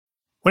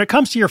When it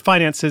comes to your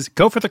finances,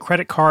 go for the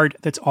credit card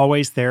that's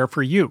always there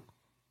for you.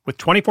 With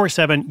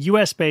 24/7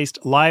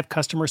 US-based live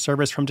customer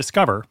service from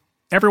Discover,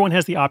 everyone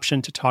has the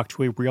option to talk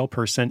to a real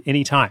person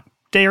anytime,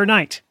 day or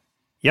night.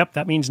 Yep,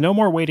 that means no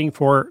more waiting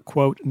for,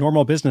 quote,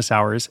 normal business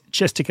hours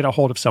just to get a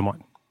hold of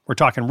someone. We're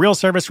talking real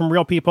service from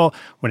real people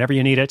whenever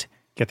you need it.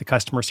 Get the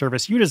customer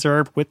service you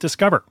deserve with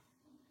Discover.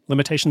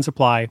 Limitations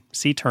apply.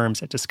 See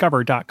terms at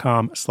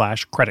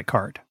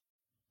discover.com/creditcard.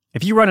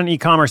 If you run an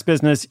e-commerce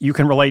business, you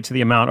can relate to the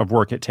amount of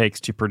work it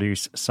takes to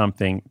produce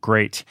something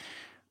great.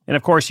 And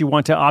of course, you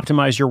want to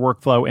optimize your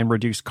workflow and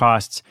reduce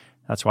costs.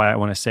 That's why I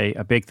want to say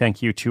a big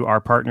thank you to our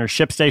partner,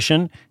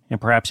 ShipStation, and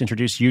perhaps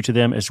introduce you to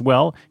them as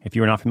well. If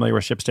you are not familiar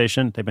with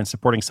ShipStation, they've been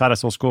supporting Side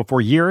Hustle School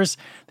for years.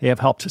 They have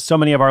helped so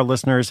many of our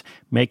listeners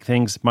make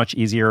things much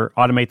easier,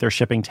 automate their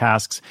shipping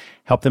tasks,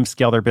 help them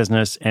scale their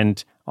business,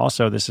 and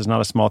also, this is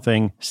not a small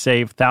thing,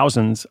 save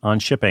thousands on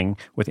shipping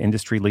with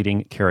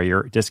industry-leading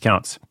carrier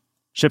discounts.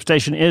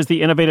 ShipStation is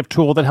the innovative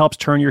tool that helps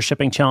turn your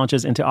shipping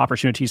challenges into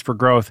opportunities for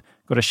growth.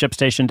 Go to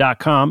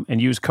ShipStation.com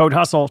and use code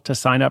HUSTLE to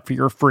sign up for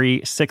your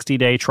free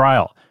 60-day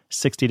trial.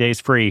 60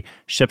 days free.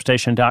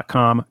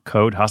 ShipStation.com,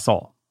 code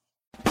HUSTLE.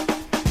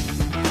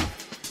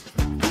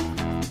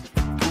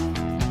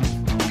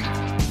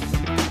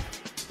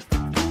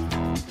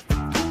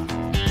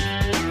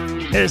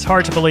 It is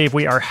hard to believe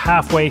we are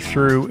halfway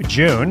through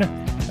June.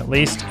 At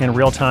least in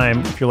real time,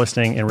 if you're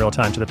listening in real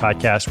time to the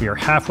podcast, we are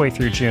halfway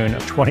through June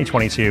of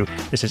 2022.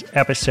 This is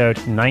episode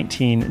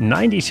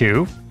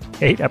 1992,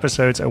 8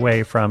 episodes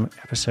away from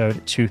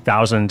episode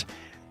 2000.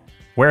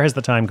 Where has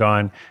the time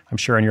gone? I'm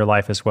sure in your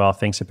life as well,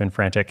 things have been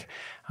frantic,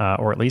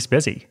 or at least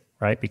busy,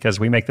 right? Because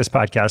we make this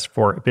podcast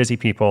for busy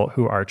people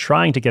who are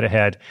trying to get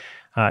ahead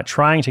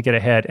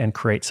and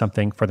create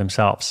something for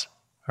themselves,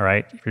 all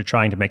right? If you're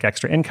trying to make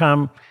extra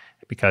income,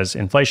 because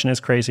inflation is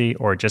crazy,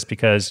 or just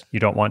because you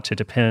don't want to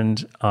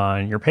depend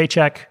on your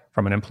paycheck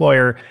from an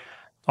employer,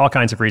 all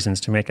kinds of reasons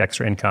to make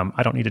extra income.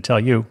 I don't need to tell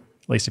you,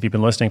 at least if you've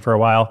been listening for a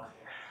while.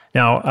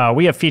 Now,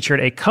 we have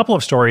featured a couple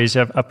of stories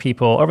of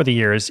people over the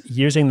years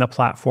using the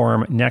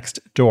platform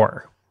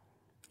Nextdoor.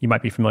 You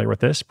might be familiar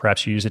with this.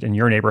 Perhaps you use it in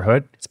your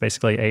neighborhood. It's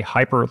basically a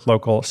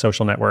hyper-local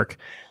social network.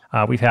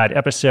 We've had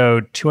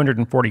episode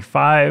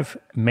 245,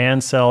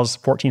 man sells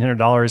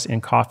 $1,400 in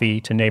coffee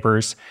to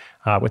neighbors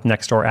with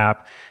Nextdoor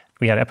app.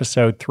 We had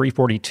episode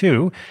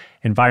 342,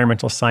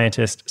 environmental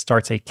scientist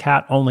starts a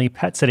cat-only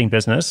pet sitting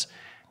business,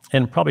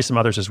 and probably some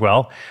others as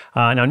well.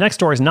 Now,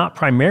 Nextdoor is not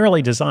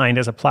primarily designed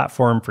as a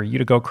platform for you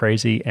to go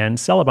crazy and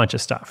sell a bunch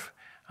of stuff.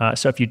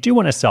 So if you do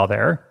want to sell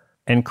there,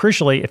 and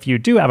crucially, if you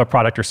do have a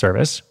product or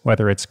service,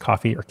 whether it's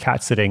coffee or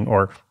cat sitting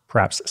or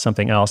perhaps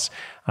something else,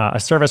 a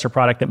service or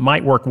product that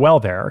might work well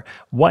there,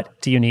 what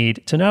do you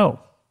need to know?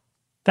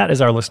 That is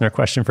our listener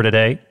question for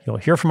today. You'll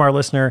hear from our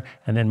listener,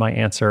 and then my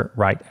answer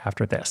right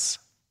after this.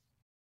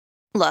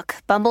 Look,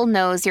 Bumble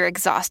knows you're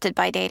exhausted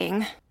by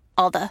dating.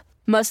 All the,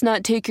 must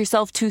not take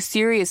yourself too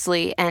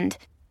seriously, and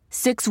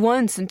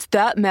 6'1" since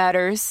that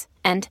matters.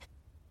 And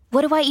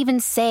what do I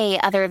even say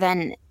other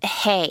than,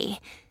 hey?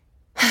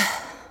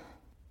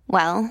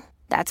 Well,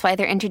 that's why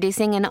they're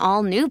introducing an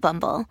all-new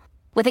Bumble,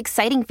 with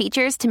exciting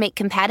features to make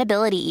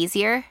compatibility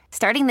easier,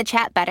 starting the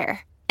chat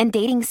better, and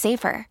dating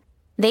safer.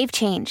 They've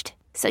changed,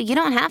 so you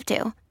don't have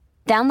to.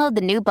 Download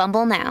the new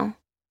Bumble now.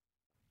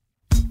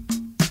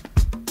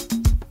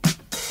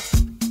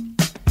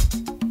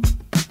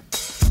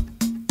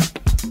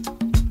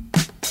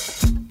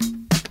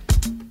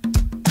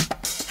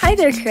 Hi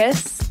there,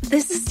 Chris.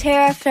 This is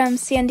Tara from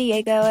San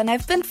Diego, and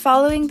I've been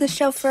following the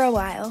show for a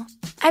while.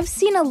 I've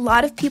seen a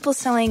lot of people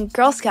selling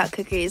Girl Scout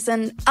cookies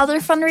and other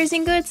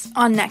fundraising goods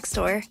on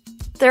Nextdoor.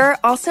 There are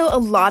also a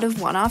lot of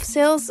one-off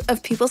sales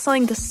of people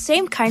selling the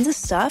same kinds of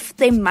stuff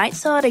they might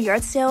sell at a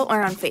yard sale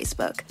or on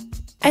Facebook.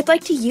 I'd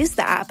like to use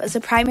the app as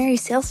a primary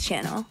sales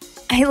channel.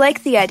 I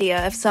like the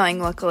idea of selling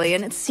locally,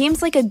 and it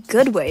seems like a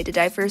good way to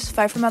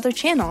diversify from other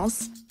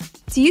channels.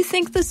 Do you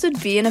think this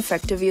would be an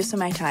effective use of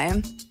my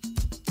time?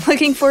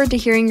 Looking forward to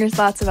hearing your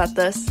thoughts about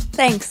this.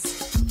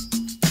 Thanks.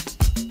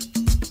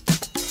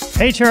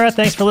 Hey, Tara,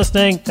 thanks for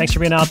listening. Thanks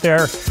for being out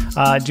there.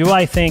 Do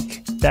I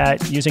think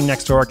that using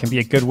Nextdoor can be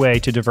a good way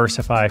to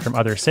diversify from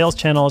other sales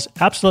channels?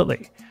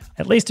 Absolutely,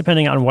 at least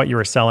depending on what you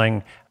are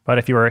selling. But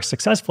if you are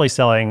successfully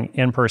selling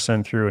in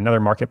person through another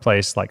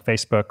marketplace like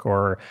Facebook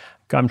or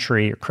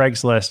Gumtree or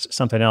Craigslist,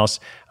 something else,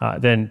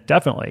 then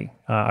definitely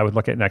I would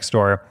look at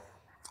Nextdoor.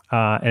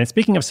 And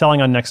speaking of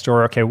selling on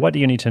Nextdoor, okay, what do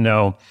you need to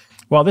know?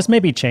 Well, this may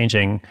be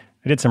changing.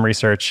 I did some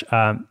research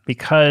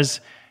because,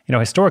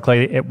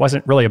 historically, it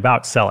wasn't really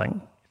about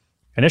selling.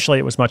 Initially,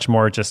 it was much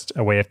more just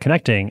a way of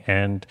connecting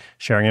and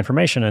sharing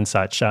information and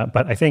such.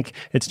 But I think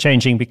it's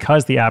changing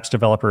because the app's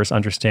developers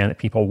understand that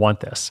people want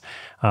this.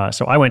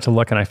 So I went to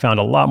look and I found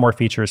a lot more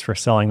features for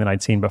selling than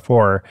I'd seen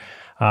before.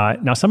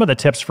 Now, some of the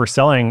tips for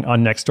selling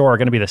on Nextdoor are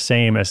going to be the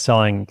same as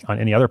selling on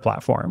any other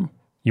platform.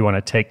 You want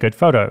to take good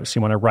photos.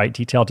 You want to write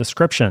detailed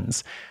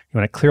descriptions. You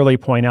want to clearly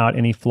point out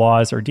any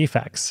flaws or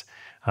defects.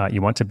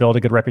 You want to build a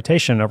good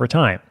reputation over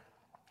time.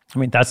 I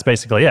mean, that's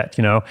basically it.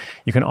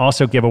 You can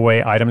also give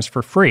away items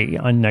for free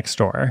on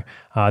Nextdoor.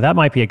 That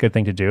might be a good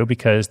thing to do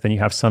because then you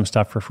have some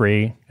stuff for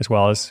free as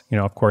well as,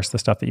 of course, the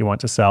stuff that you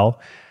want to sell.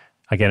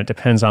 Again, it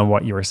depends on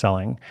what you are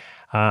selling.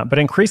 But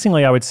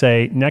increasingly, I would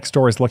say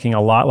Nextdoor is looking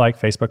a lot like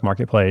Facebook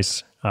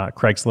Marketplace,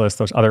 Craigslist,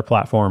 those other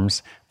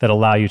platforms that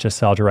allow you to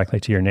sell directly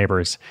to your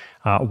neighbors.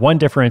 One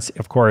difference,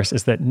 of course,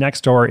 is that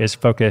Nextdoor is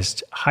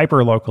focused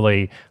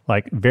hyper-locally,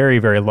 like very,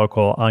 very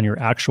local on your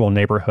actual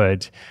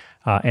neighborhood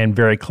and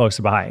very close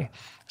by.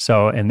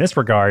 So in this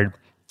regard,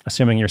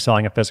 assuming you're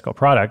selling a physical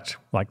product,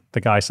 like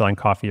the guy selling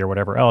coffee or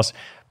whatever else,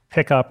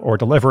 pickup or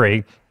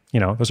delivery,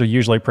 those are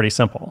usually pretty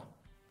simple.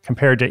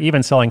 Compared to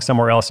even selling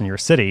somewhere else in your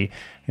city,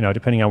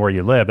 depending on where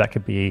you live, that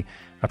could be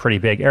a pretty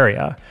big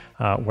area,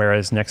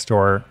 whereas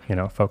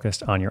Nextdoor,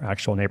 focused on your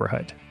actual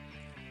neighborhood.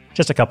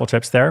 Just a couple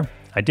tips there.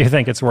 I do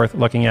think it's worth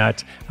looking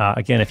at,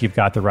 again, if you've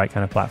got the right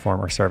kind of platform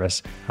or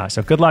service.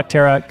 So good luck,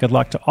 Tara. Good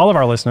luck to all of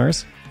our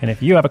listeners. And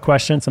if you have a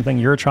question, something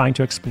you're trying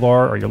to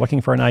explore, or you're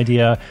looking for an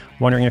idea,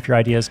 wondering if your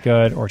idea is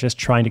good, or just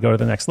trying to go to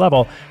the next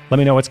level, let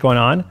me know what's going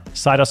on.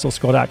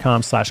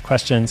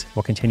 SideHustleSchool.com/questions.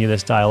 We'll continue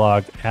this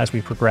dialogue as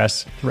we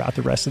progress throughout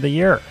the rest of the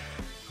year.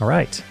 All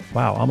right.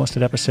 Wow. Almost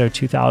at episode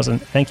 2000.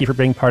 Thank you for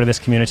being part of this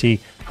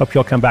community. Hope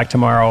you'll come back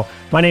tomorrow.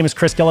 My name is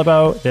Chris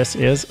Guillebeau. This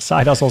is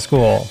Side Hustle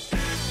School.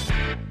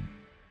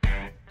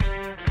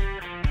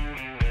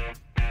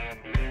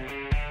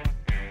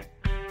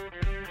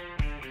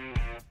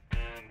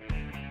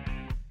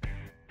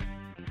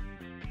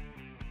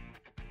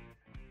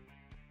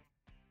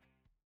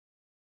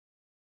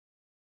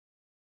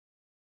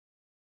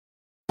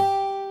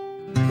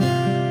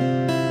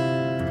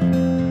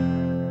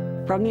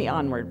 From the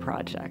Onward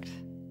Project.